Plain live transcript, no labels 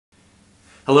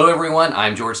Hello everyone,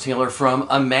 I'm George Taylor from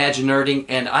ImagiNERDing,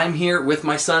 and I'm here with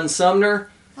my son Sumner.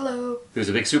 Hello. Who's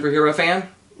a big superhero fan,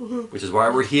 which is why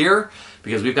we're here,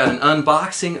 because we've got an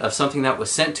unboxing of something that was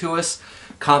sent to us.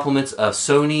 Compliments of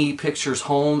Sony Pictures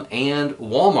Home and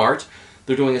Walmart.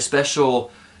 They're doing a special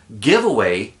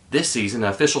giveaway this season. An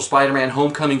official Spider-Man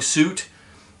Homecoming suit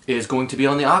is going to be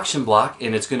on the auction block,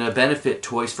 and it's going to benefit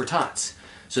Toys for Tots.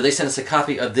 So they sent us a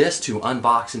copy of this to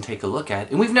unbox and take a look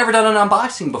at. And we've never done an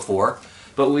unboxing before,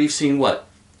 but we've seen, what,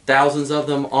 thousands of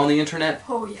them on the internet?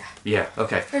 Oh, yeah. Yeah,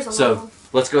 okay. There's a lot so of them.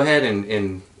 Let's go ahead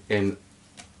and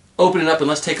open it up, and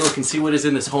let's take a look and see what is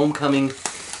in this homecoming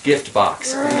gift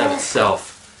box in and of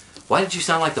itself. Why did you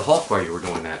sound like the Hulk while you were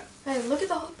doing that? Hey, look at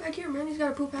the Hulk back here, man. He's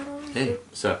got a poop hat on. Hey,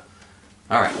 so,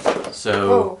 alright.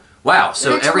 So, wow,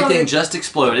 so everything just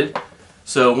exploded.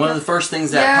 So one of the first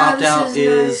things that popped out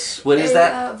is, what is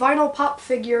that? Vinyl pop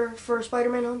figure for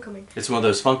Spider-Man Homecoming. It's one of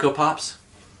those Funko Pops?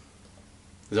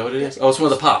 Is that what it is? Oh, it's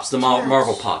one of the Pops, the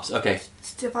Marvel Pops. Okay.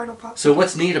 It's the vinyl pop. So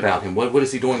what's neat about him? What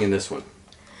is he doing in this one?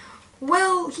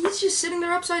 Well, he's just sitting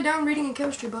there upside down reading in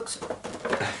chemistry books.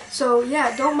 So,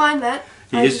 yeah, don't mind that.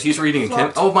 He's reading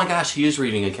a oh my gosh, he is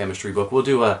reading a chemistry book. I'll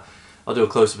do a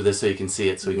close-up of this so you can see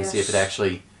it, so you can see if it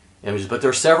actually images. But there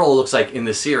are several, it looks like, in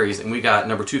this series, and we got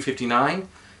number 259,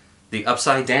 the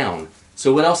Upside Down.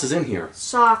 So what else is in here?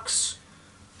 Socks.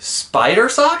 Spider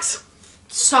socks?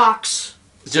 Socks.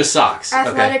 Just socks.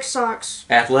 Athletic socks.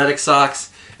 Athletic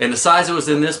socks. And the size that was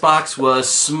in this box was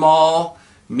small,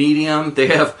 medium. They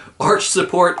have arch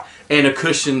support and a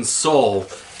cushioned sole.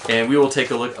 And we will take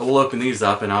a look. We'll open these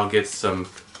up, and I'll get some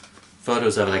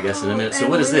photos of it, I guess, in a minute. So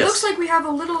what is this? It looks like we have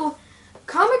a little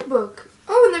comic book.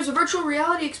 Oh, and there's a virtual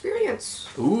reality experience.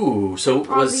 Ooh, so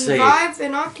let's say Vive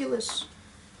and Oculus.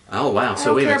 Oh wow!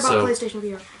 So I don't care about PlayStation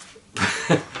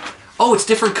VR. Oh, it's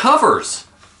different covers.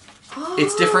 Oh.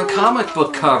 It's different comic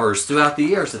book covers throughout the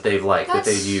years that they've that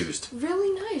they've used.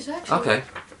 Really nice, actually. Okay,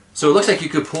 so it looks like you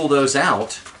could pull those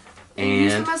out and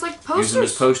use them as like posters. Use them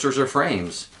as posters or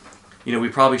frames. You know, we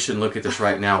probably shouldn't look at this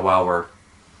right now while we're.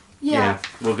 Yeah,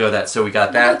 we'll go that. So we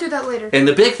got that. We'll do that later. And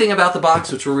the big thing about the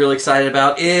box, which we're really excited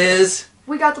about, is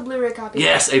we got the Blu-ray copy.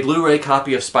 Yes, a Blu-ray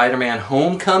copy of Spider-Man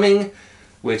Homecoming,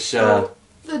 which the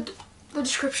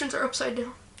descriptions are upside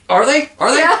down. Are they?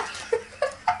 Are they? Yeah.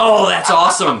 Oh, that's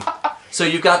awesome. So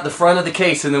you've got the front of the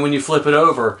case, and then when you flip it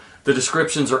over, the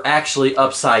descriptions are actually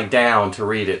upside down to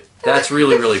read it. That's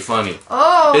really, really funny.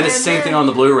 Oh, and it's the same thing on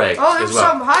the Blu-ray Oh, there's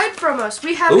some hide from us.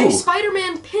 We have a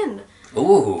Spider-Man pin.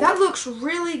 Ooh. That looks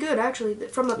really good, actually,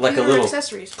 from the like a little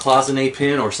accessories. cloisonne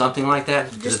pin or something like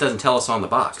that, because it doesn't tell us on the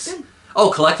box.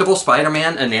 Oh, collectible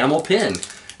Spider-Man enamel pin.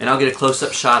 And I'll get a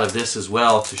close-up shot of this as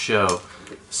well to show.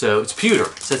 So it's pewter.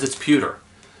 It says it's pewter.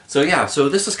 So yeah, so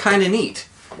this is kind of neat.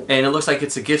 And it looks like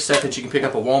it's a gift set that you can pick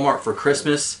up at Walmart for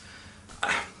Christmas.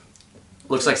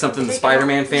 Looks like something the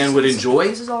Spider-Man fan would enjoy.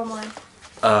 This is all mine.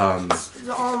 This is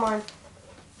all mine.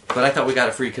 But I thought we got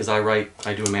it free because I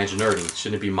do ImagiNERDing.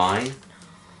 Shouldn't it be mine?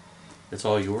 It's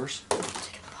all yours? I'm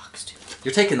taking the box too.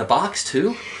 You're taking the box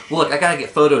too? Well, look, I gotta get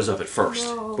photos of it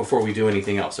first before we do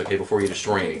anything else, okay? Before you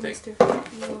destroy anything.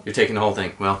 You're taking the whole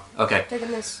thing? Well, okay. Taking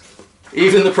this.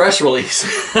 Even the press release.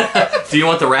 Do you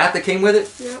want the wrap that came with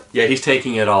it? Yep. Yeah, he's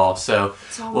taking it all. So,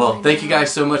 well, thank you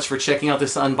guys so much for checking out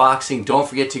this unboxing. Don't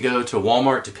forget to go to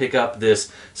Walmart to pick up this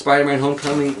Spider-Man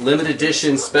Homecoming limited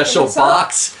edition special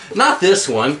box. Not this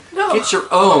one. No. Get your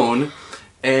own.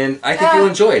 And I think you'll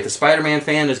enjoy it. The Spider-Man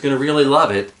fan is going to really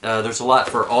love it. There's a lot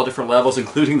for all different levels,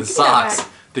 including the socks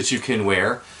that you can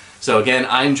wear. So again,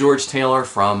 I'm George Taylor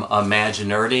from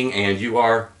ImagiNERDing, and you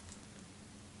are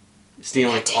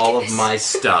stealing all of my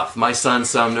stuff. My son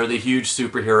Sumner, the huge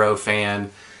superhero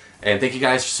fan. And thank you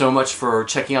guys so much for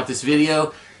checking out this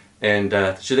video. And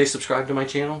should they subscribe to my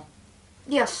channel?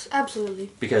 Yes, absolutely.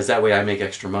 Because that way I make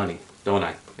extra money, don't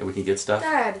I? And we can get stuff.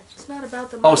 Dad, it's not about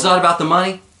the money. Oh, it's not about the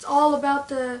money? It's all about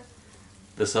the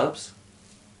subs?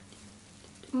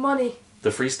 Money. The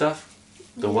free stuff?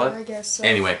 The what? I guess so.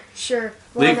 Anyway. Sure.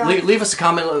 Leave us a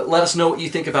comment. Let us know what you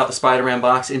think about the Spider-Man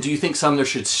box. And do you think Sumner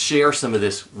should share some of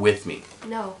this with me?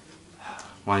 No.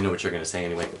 Well, I know what you're going to say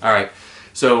anyway. All right.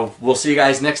 So we'll see you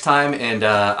guys next time. And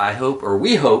I hope, or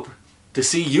we hope, to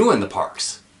see you in the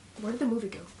parks. Where did the movie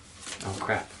go? Oh,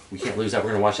 crap. We can't lose that.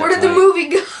 We're going to watch that Where did the movie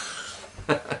go?